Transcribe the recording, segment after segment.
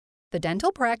The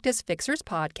Dental Practice Fixers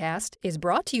podcast is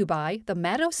brought to you by the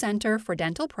Maddow Center for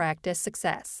Dental Practice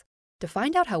Success. To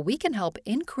find out how we can help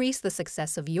increase the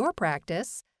success of your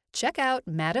practice, check out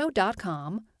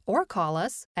maddow.com or call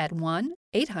us at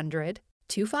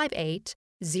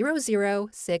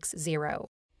 1-800-258-0060.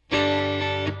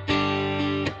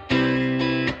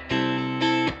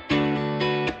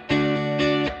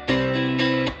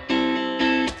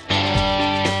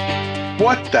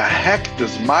 What the heck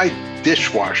does my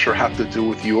dishwasher have to do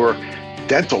with your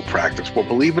dental practice? Well,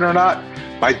 believe it or not,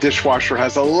 my dishwasher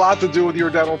has a lot to do with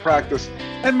your dental practice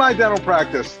and my dental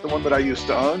practice, the one that I used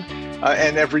to own,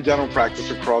 and every dental practice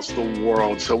across the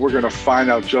world. So we're going to find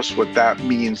out just what that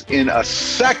means in a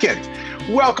second.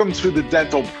 Welcome to the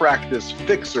Dental Practice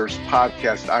Fixers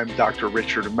podcast. I'm Dr.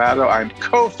 Richard Maddow. I'm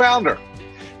co-founder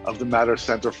of the Maddow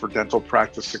Center for Dental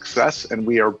Practice Success, and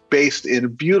we are based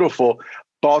in beautiful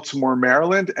Baltimore,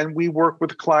 Maryland, and we work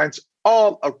with clients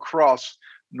all across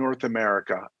North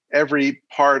America. Every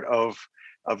part of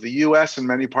the U.S. and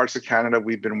many parts of Canada,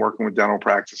 we've been working with dental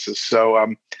practices.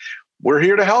 So we're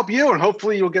here to help you, and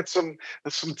hopefully you'll get some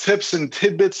tips and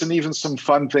tidbits and even some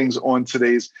fun things on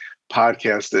today's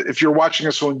podcast. If you're watching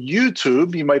us on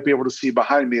YouTube, you might be able to see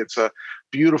behind me. It's a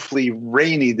beautifully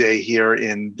rainy day here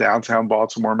in downtown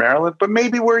Baltimore, Maryland, but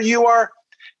maybe where you are,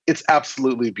 it's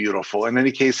absolutely beautiful. In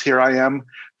any case, here I am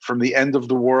from the end of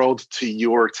the world to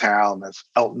your town, as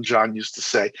Elton John used to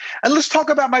say. And let's talk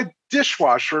about my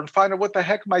dishwasher and find out what the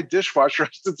heck my dishwasher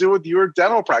has to do with your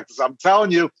dental practice. I'm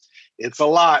telling you, it's a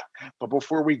lot. But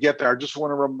before we get there, I just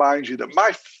want to remind you that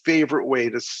my favorite way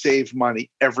to save money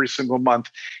every single month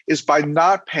is by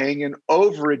not paying an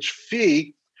overage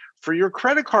fee for your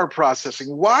credit card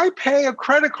processing. Why pay a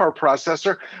credit card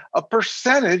processor a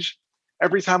percentage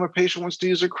every time a patient wants to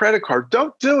use a credit card?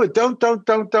 Don't do it. Don't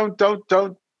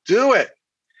do it.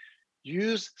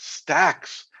 Use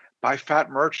Stacks by Fat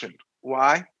Merchant.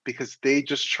 Why? Because they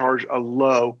just charge a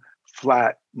low,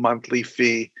 flat monthly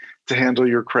fee to handle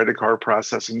your credit card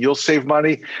processing. You'll save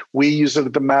money. We use it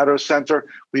at the Maddow Center.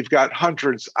 We've got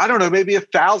hundreds, I don't know, maybe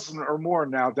 1,000 or more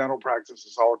now dental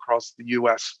practices all across the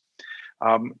U.S.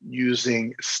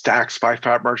 Using Stacks by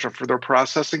Fat Merchant for their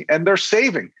processing, and they're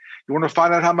saving. You want to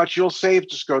find out how much you'll save?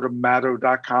 Just go to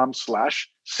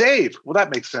maddow.com/save. Well,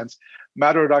 that makes sense.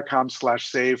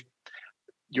 Maddow.com/save.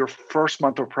 Your first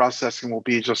month of processing will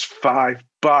be just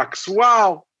 $5.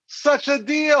 Wow, such a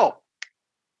deal.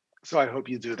 So I hope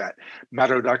you do that.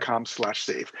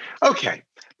 Maddow.com/save. Okay,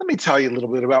 let me tell you a little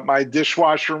bit about my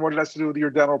dishwasher and what it has to do with your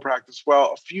dental practice.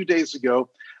 Well, a few days ago,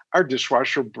 our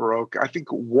dishwasher broke. I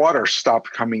think water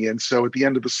stopped coming in. So at the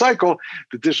end of the cycle,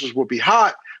 the dishes would be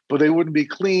hot, but they wouldn't be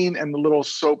clean, and the little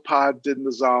soap pod didn't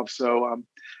dissolve. So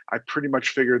I pretty much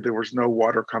figured there was no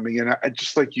water coming in. I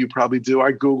just like you probably do,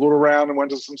 I Googled around and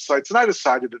went to some sites, and I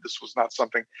decided that this was not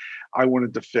something I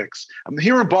wanted to fix.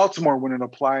 Here in Baltimore, when an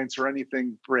appliance or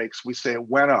anything breaks, we say it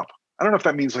went up. I don't know if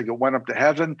that means like it went up to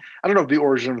heaven. I don't know what the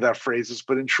origin of that phrase is,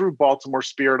 but in true Baltimore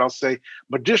spirit, I'll say,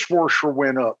 my dishwasher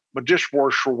went up. My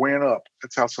dishwasher went up.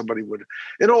 That's how somebody would,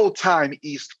 in old time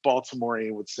East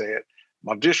Baltimorean would say it.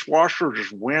 My dishwasher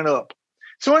just went up.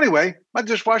 So anyway, my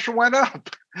dishwasher went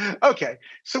up. Okay,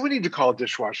 so we need to call a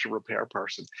dishwasher repair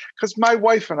person because my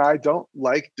wife and I don't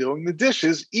like doing the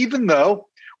dishes, even though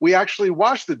we actually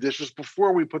wash the dishes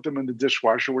before we put them in the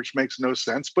dishwasher, which makes no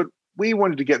sense. But we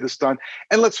wanted to get this done.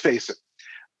 And let's face it,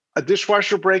 a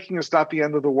dishwasher breaking is not the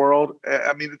end of the world.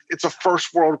 I mean, it's a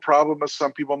first world problem, as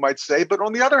some people might say. But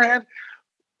on the other hand,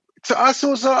 to us, it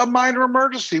was a minor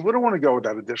emergency. We don't want to go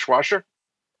without a dishwasher.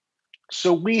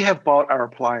 So we have bought our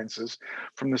appliances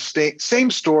from the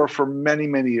same store for many,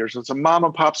 many years. It's a mom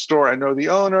and pop store. I know the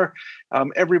owner.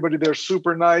 Everybody there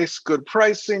super nice, good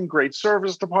pricing, great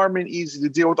service department, easy to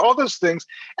deal with, all those things.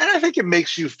 And I think it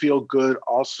makes you feel good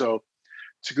also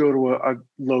to go to a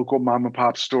local mom and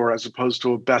pop store as opposed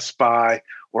to a Best Buy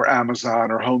or Amazon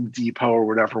or Home Depot or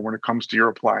whatever when it comes to your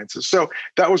appliances. So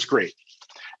that was great.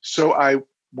 So I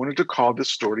wanted to call this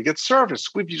store to get service.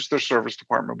 We've used their service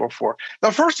department before.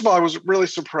 Now, first of all, I was really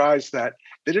surprised that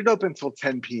they didn't open until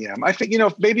 10 p.m. I think,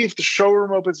 maybe if the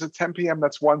showroom opens at 10 p.m.,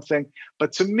 that's one thing.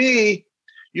 But to me,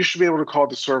 you should be able to call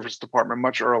the service department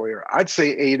much earlier. I'd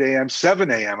say 8 a.m., 7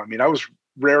 a.m. I mean, I was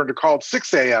raring to call at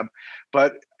 6 a.m.,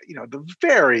 but the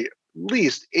very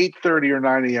least 8:30 or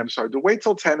 9 a.m. So to wait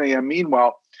till 10 a.m.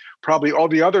 Meanwhile, probably all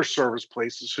the other service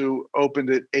places who opened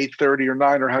at 8:30 or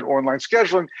 9 or had online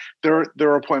scheduling,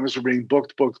 their appointments were being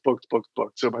booked.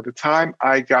 So by the time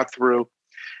I got through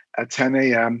at 10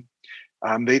 a.m.,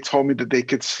 they told me that they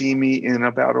could see me in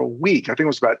about a week. I think it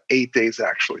was about 8 days,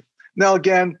 actually. Now,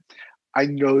 again, I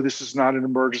know this is not an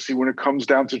emergency when it comes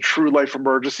down to true life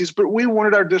emergencies, but we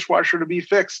wanted our dishwasher to be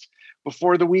fixed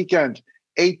before the weekend.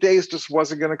 8 days just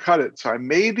wasn't going to cut it. So I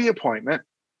made the appointment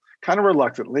kind of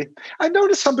reluctantly. I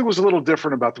noticed something was a little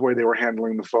different about the way they were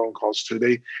handling the phone calls too.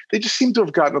 They just seemed to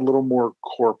have gotten a little more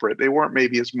corporate. They weren't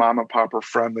maybe as mom and pop or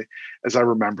friendly as I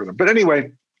remember them. But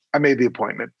anyway, I made the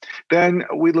appointment. Then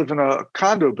we live in a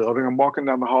condo building. I'm walking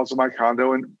down the halls of my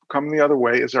condo, and coming the other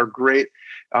way is our great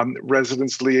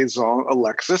residence liaison,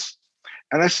 Alexis.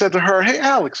 And I said to her, "Hey,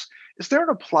 Alex, is there an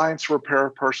appliance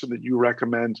repair person that you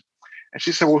recommend?" And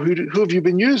she said, "Well, who have you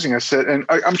been using?" I said, and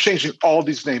I'm changing all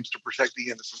these names to protect the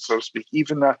innocent, so to speak,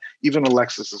 even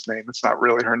Alexis's name. It's not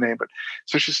really her name. But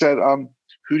so she said,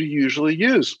 "Who do you usually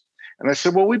use?" And I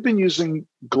said, "Well, we've been using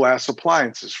Glass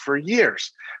Appliances for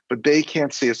years, but they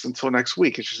can't see us until next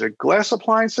week." And she said, "Glass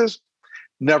Appliances?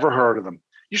 Never heard of them.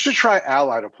 You should try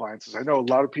Allied Appliances. I know a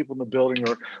lot of people in the building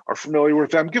are familiar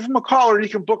with them. Give them a call, or you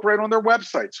can book right on their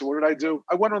website." So what did I do?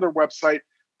 I went on their website,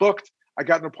 booked. I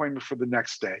got an appointment for the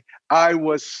next day. I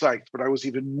was psyched, but I was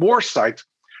even more psyched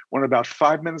when about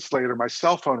 5 minutes later, my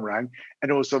cell phone rang,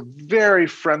 and it was a very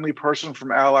friendly person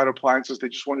from Allied Appliances. They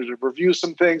just wanted to review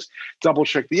some things, double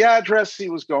check the address, see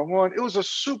what's going on. It was a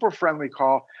super friendly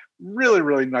call. Really,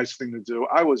 really nice thing to do.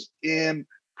 I was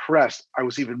impressed. I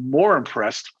was even more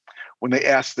impressed when they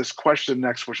asked this question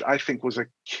next, which I think was a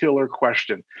killer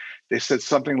question. They said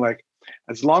something like,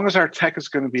 "As long as our tech is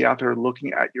going to be out there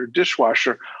looking at your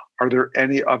dishwasher, are there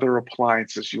any other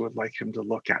appliances you would like him to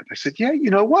look at?" I said, "Yeah,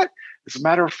 you know what? As a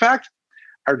matter of fact,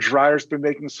 our dryer's been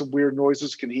making some weird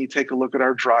noises. Can he take a look at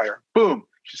our dryer?" Boom.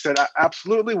 She said,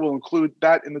 "Absolutely. We'll include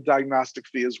that in the diagnostic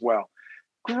fee as well."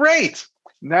 Great.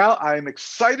 Now I'm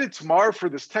excited tomorrow for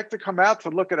this tech to come out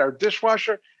to look at our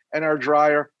dishwasher and our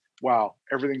dryer. Wow,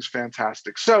 everything's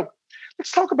fantastic. So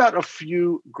let's talk about a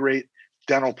few great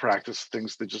dental practice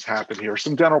things that just happened here,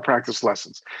 some dental practice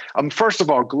lessons. First of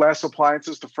all, Glass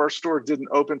Appliances, the first store didn't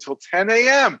open until 10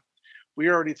 a.m. We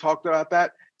already talked about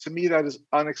that. To me, that is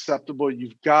unacceptable.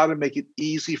 You've got to make it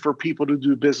easy for people to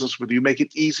do business with you. Make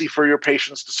it easy for your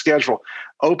patients to schedule.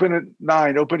 Open at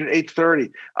 9, open at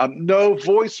 8:30. No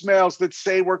voicemails that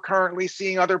say we're currently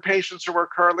seeing other patients or we're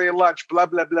currently at lunch, blah,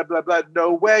 blah, blah, blah, blah.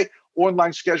 No way.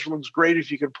 Online scheduling is great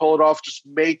if you can pull it off. Just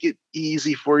make it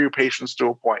easy for your patients to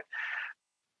appoint.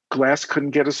 Glass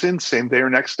couldn't get us in same day or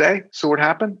next day. So what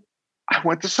happened? I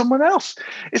went to someone else.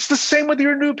 It's the same with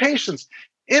your new patients.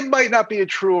 It might not be a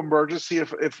true emergency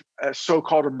if a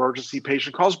so-called emergency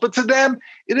patient calls, but to them,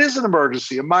 it is an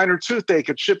emergency, a minor toothache,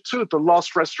 a chipped tooth, a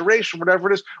lost restoration,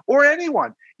 whatever it is, or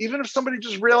anyone. Even if somebody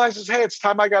just realizes, hey, it's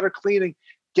time I got a cleaning,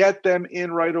 get them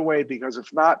in right away, because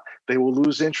if not, they will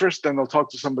lose interest, then they'll talk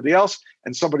to somebody else,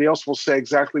 and somebody else will say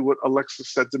exactly what Alexa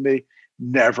said to me.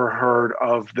 Never heard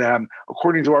of them.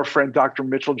 According to our friend, Dr.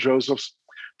 Mitchell Josephs,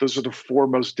 those are the 4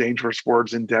 most dangerous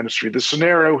words in dentistry. The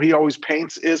scenario he always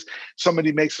paints is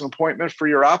somebody makes an appointment for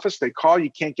your office. They call,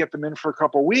 you can't get them in for a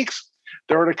couple of weeks.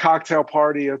 They're at a cocktail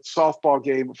party, a softball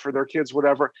game for their kids,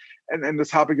 whatever. And the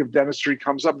topic of dentistry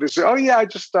comes up. They say, "Oh yeah, I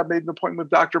just made an appointment with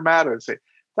Dr. Maddow." And say,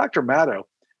 "Dr. Maddow,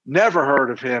 never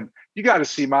heard of him. You got to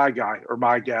see my guy or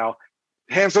my gal."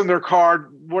 Hands on their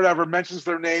card, whatever, mentions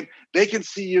their name. They can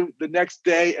see you the next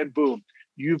day and boom,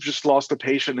 you've just lost a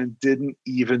patient and didn't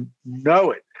even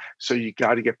know it. So you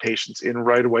got to get patients in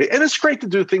right away. And it's great to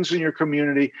do things in your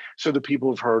community so that people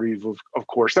have heard of you, of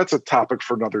course. That's a topic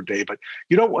for another day. But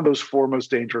you don't want those 4 most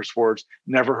dangerous words,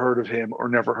 never heard of him or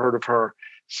never heard of her,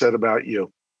 said about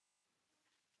you.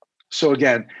 So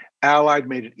again, Allied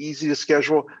made it easy to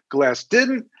schedule. Glass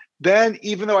didn't. Then,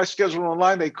 even though I scheduled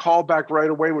online, they call back right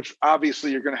away, which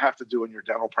obviously you're going to have to do in your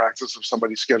dental practice if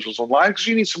somebody schedules online because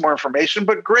you need some more information,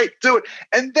 but great, do it.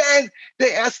 And then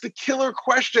they ask the killer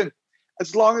question.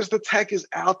 As long as the tech is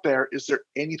out there, is there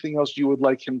anything else you would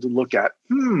like him to look at?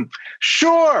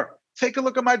 Sure. Take a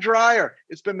look at my dryer.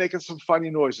 It's been making some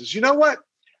funny noises. You know what?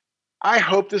 I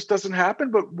hope this doesn't happen,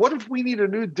 but what if we need a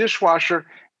new dishwasher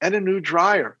and a new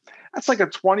dryer? That's like a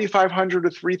 $2,500 to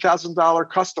 $3,000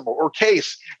 customer or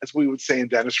case, as we would say in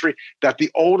dentistry, that the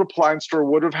old appliance store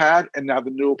would have had and now the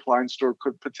new appliance store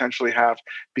could potentially have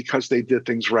because they did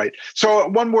things right. So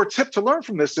one more tip to learn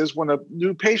from this is when a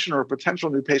new patient or a potential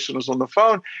new patient is on the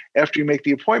phone, after you make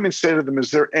the appointment, say to them,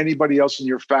 is there anybody else in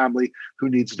your family who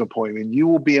needs an appointment? You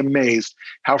will be amazed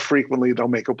how frequently they'll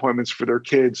make appointments for their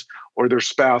kids or their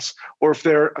spouse, or if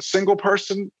they're a single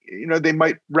person, they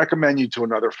might recommend you to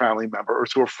another family member or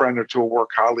to a friend or to a work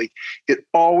colleague. It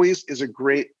always is a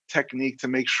great technique to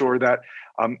make sure that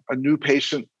a new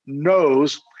patient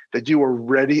knows that you are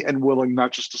ready and willing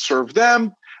not just to serve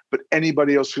them, but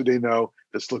anybody else who they know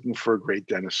that's looking for a great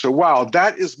dentist. So, wow,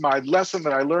 that is my lesson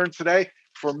that I learned today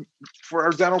for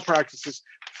our dental practices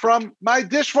from my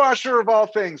dishwasher of all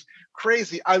things.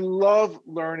 Crazy. I love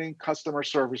learning customer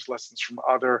service lessons from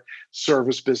other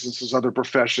service businesses, other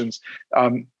professions,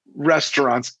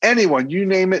 restaurants, anyone, you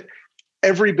name it.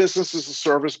 Every business is a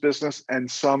service business, and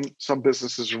some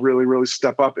businesses really, really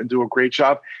step up and do a great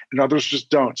job, and others just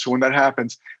don't. So when that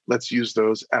happens, let's use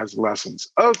those as lessons.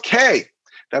 Okay,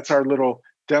 that's our little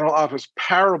dental office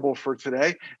parable for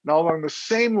today. Now, along the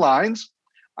same lines,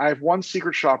 I have one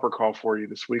secret shopper call for you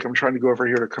this week. I'm trying to go over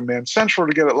here to Command Central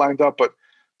to get it lined up, but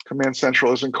Command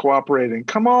Central isn't cooperating.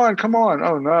 Come on.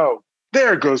 Oh, no.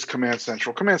 There goes Command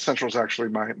Central. Command Central is actually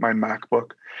my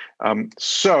MacBook.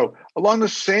 So along the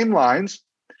same lines,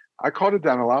 I called a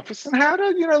dental office and had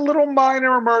a little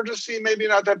minor emergency, maybe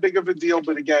not that big of a deal,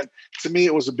 but again, to me,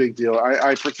 it was a big deal.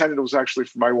 I pretended it was actually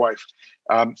for my wife.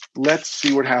 Let's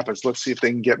see what happens. Let's see if they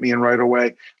can get me in right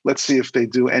away. Let's see if they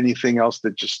do anything else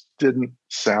that just didn't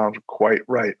sound quite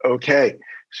right. Okay,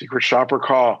 secret shopper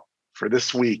call for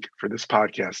this week, for this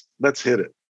podcast. Let's hit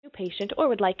it. New patient or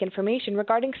would like information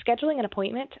regarding scheduling an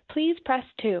appointment, please press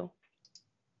 2.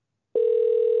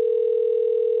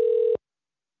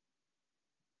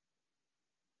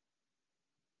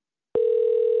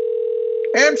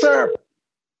 Answer.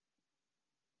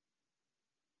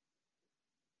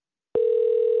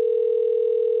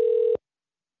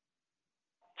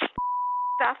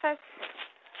 Office.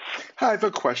 Hi, I have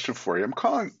a question for you. I'm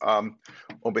calling on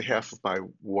behalf of my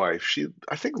wife. She,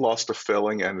 I think, lost a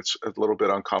filling, and it's a little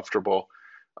bit uncomfortable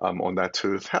on that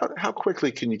tooth. How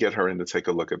quickly can you get her in to take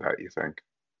a look at that, you think?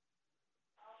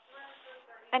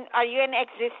 And are you an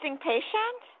existing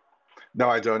patient? No,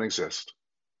 I don't exist.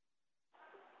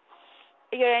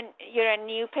 You're a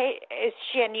new patient. Is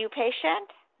she a new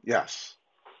patient? Yes.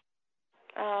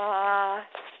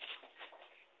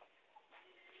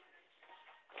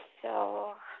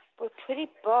 So we're pretty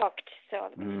booked. So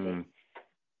let me see.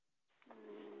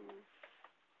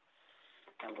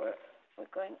 And we're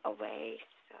going away.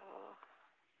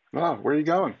 So. Oh, where are you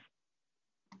going?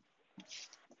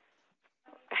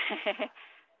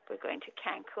 We're going to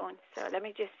Cancun. So let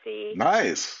me just see.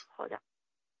 Nice. Hold on.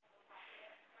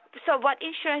 So what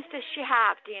insurance does she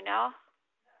have? Do you know?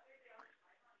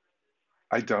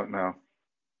 I don't know.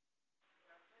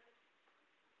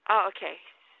 Oh, okay.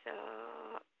 So.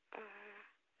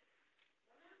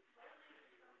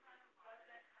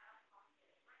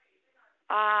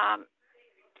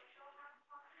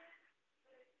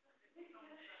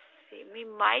 See, we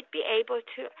might be able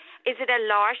to. Is it a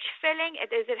large filling?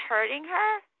 Is it hurting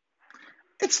her?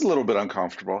 It's a little bit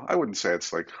uncomfortable. I wouldn't say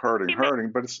it's like hurting,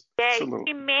 but it's a little.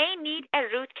 She may need a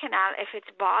root canal if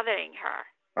it's bothering her.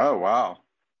 Oh, wow.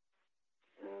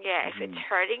 Yeah, if it's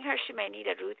hurting her, she may need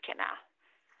a root canal.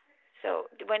 So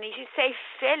when you say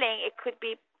filling, it could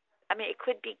be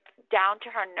down to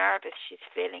her nerve if she's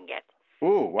feeling it.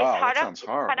 Oh, wow, that sounds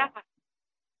horrible.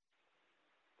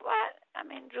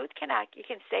 Root canal, you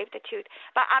can save the tooth.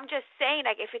 But I'm just saying,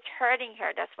 like, if it's hurting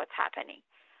her, that's what's happening.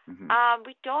 Mm-hmm.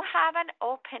 We don't have an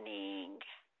opening.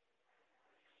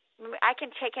 I can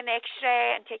take an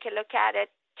x-ray and take a look at it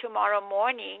tomorrow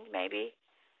morning, maybe,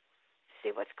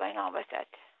 see what's going on with it.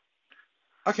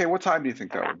 Okay, what time do you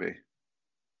think that would be?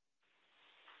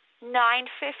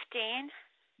 9:15.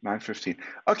 9:15.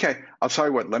 Okay, I'll tell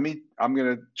you what, I'm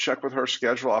going to check with her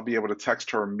schedule. I'll be able to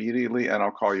text her immediately, and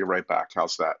I'll call you right back.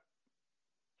 How's that?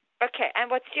 Okay, and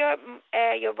what's your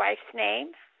wife's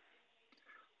name?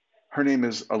 Her name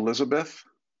is Elizabeth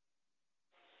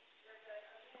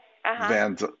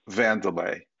Vandelay.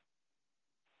 Vandelay,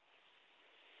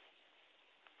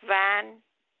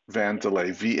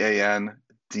 Vandalay.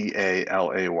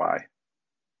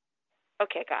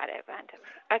 Okay, got it.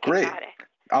 Vandelay. Okay, great. Got it.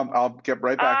 I'll get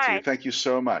right back to you. Right. Thank you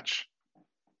so much.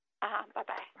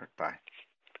 Bye-bye. Bye.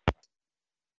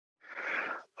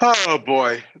 Oh,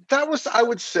 boy. That was, I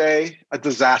would say, a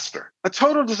disaster, a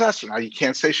total disaster. Now, you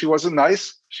can't say she wasn't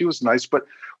nice. She was nice, but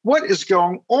what is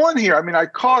going on here? I mean, I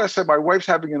called. I said, my wife's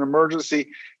having an emergency.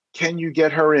 Can you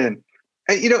get her in?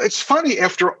 And, it's funny.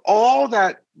 After all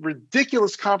that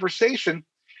ridiculous conversation,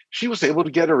 she was able to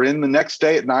get her in the next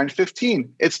day at 9:15.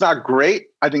 It's not great.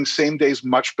 I think same day is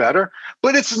much better,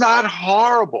 but it's not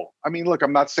horrible. I mean, look,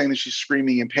 I'm not saying that she's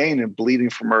screaming in pain and bleeding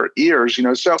from her ears,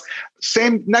 so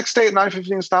same next day at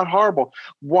 9:15 is not horrible.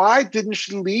 Why didn't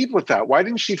she lead with that? Why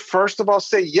didn't she first of all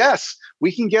say, yes,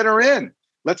 we can get her in.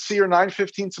 Let's see her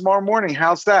 9:15 tomorrow morning.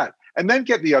 How's that? And then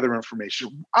get the other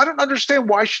information. I don't understand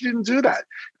why she didn't do that.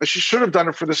 She should have done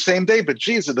it for the same day, but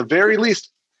geez, at the very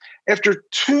least, after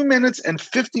 2 minutes and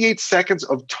 58 seconds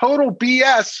of total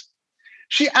BS,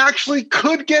 She actually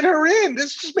could get her in.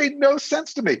 This just made no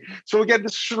sense to me. So again,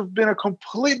 this should have been a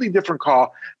completely different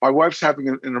call. My wife's having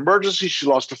an emergency. She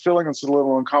lost a filling. It's a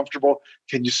little uncomfortable.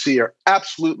 Can you see her?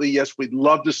 Absolutely, yes. We'd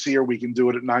love to see her. We can do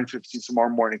it at 9:15 tomorrow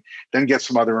morning. Then get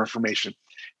some other information.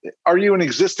 Are you an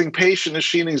existing patient? Is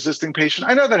she an existing patient?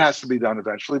 I know that has to be done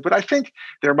eventually, but I think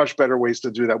there are much better ways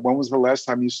to do that. When was the last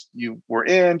time you were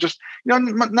in? Just,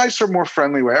 nicer, more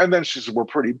friendly way. And then she said, we're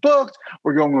pretty booked.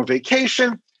 We're going on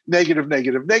vacation. Negative,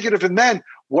 negative, negative. And then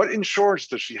what insurance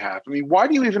does she have? I mean, why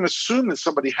do you even assume that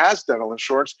somebody has dental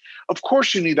insurance? Of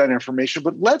course you need that information,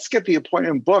 but let's get the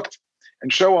appointment booked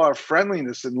and show our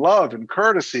friendliness and love and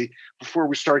courtesy before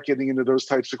we start getting into those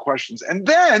types of questions. And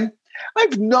then I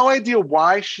have no idea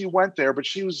why she went there, but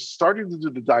she was starting to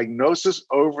do the diagnosis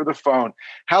over the phone.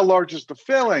 How large is the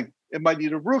filling? It might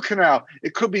need a root canal.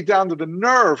 It could be down to the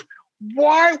nerve.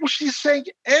 Why was she saying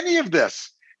any of this?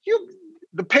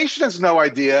 The patient has no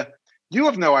idea. You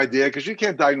have no idea because you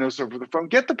can't diagnose over the phone.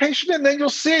 Get the patient in, then you'll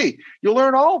see. You'll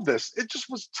learn all of this. It just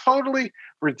was totally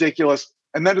ridiculous.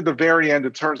 And then at the very end,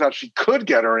 it turns out she could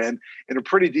get her in a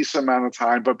pretty decent amount of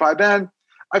time. But by then,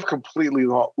 I've completely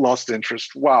lost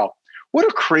interest. Wow. What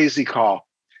a crazy call.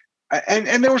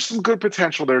 And there was some good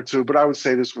potential there too, but I would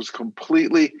say this was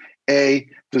completely a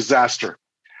disaster.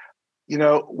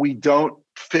 We don't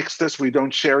fix this. We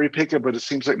don't cherry pick it, but it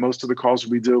seems like most of the calls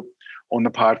we do on the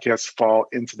podcast fall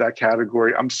into that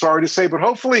category. I'm sorry to say, but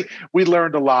hopefully we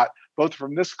learned a lot, both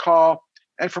from this call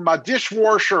and from my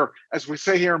dishwasher, as we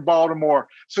say here in Baltimore.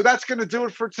 So that's going to do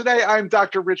it for today. I'm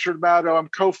Dr. Richard Maddow. I'm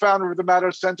co-founder of the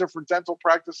Maddow Center for Dental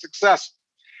Practice Success.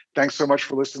 Thanks so much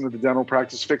for listening to the Dental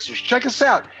Practice Fixers. Check us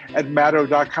out at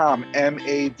maddow.com,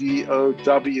 MADOW.com.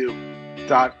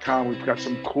 We've got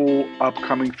some cool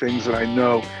upcoming things that I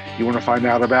know you want to find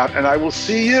out about, and I will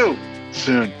see you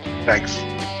soon. Thanks.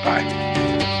 Bye.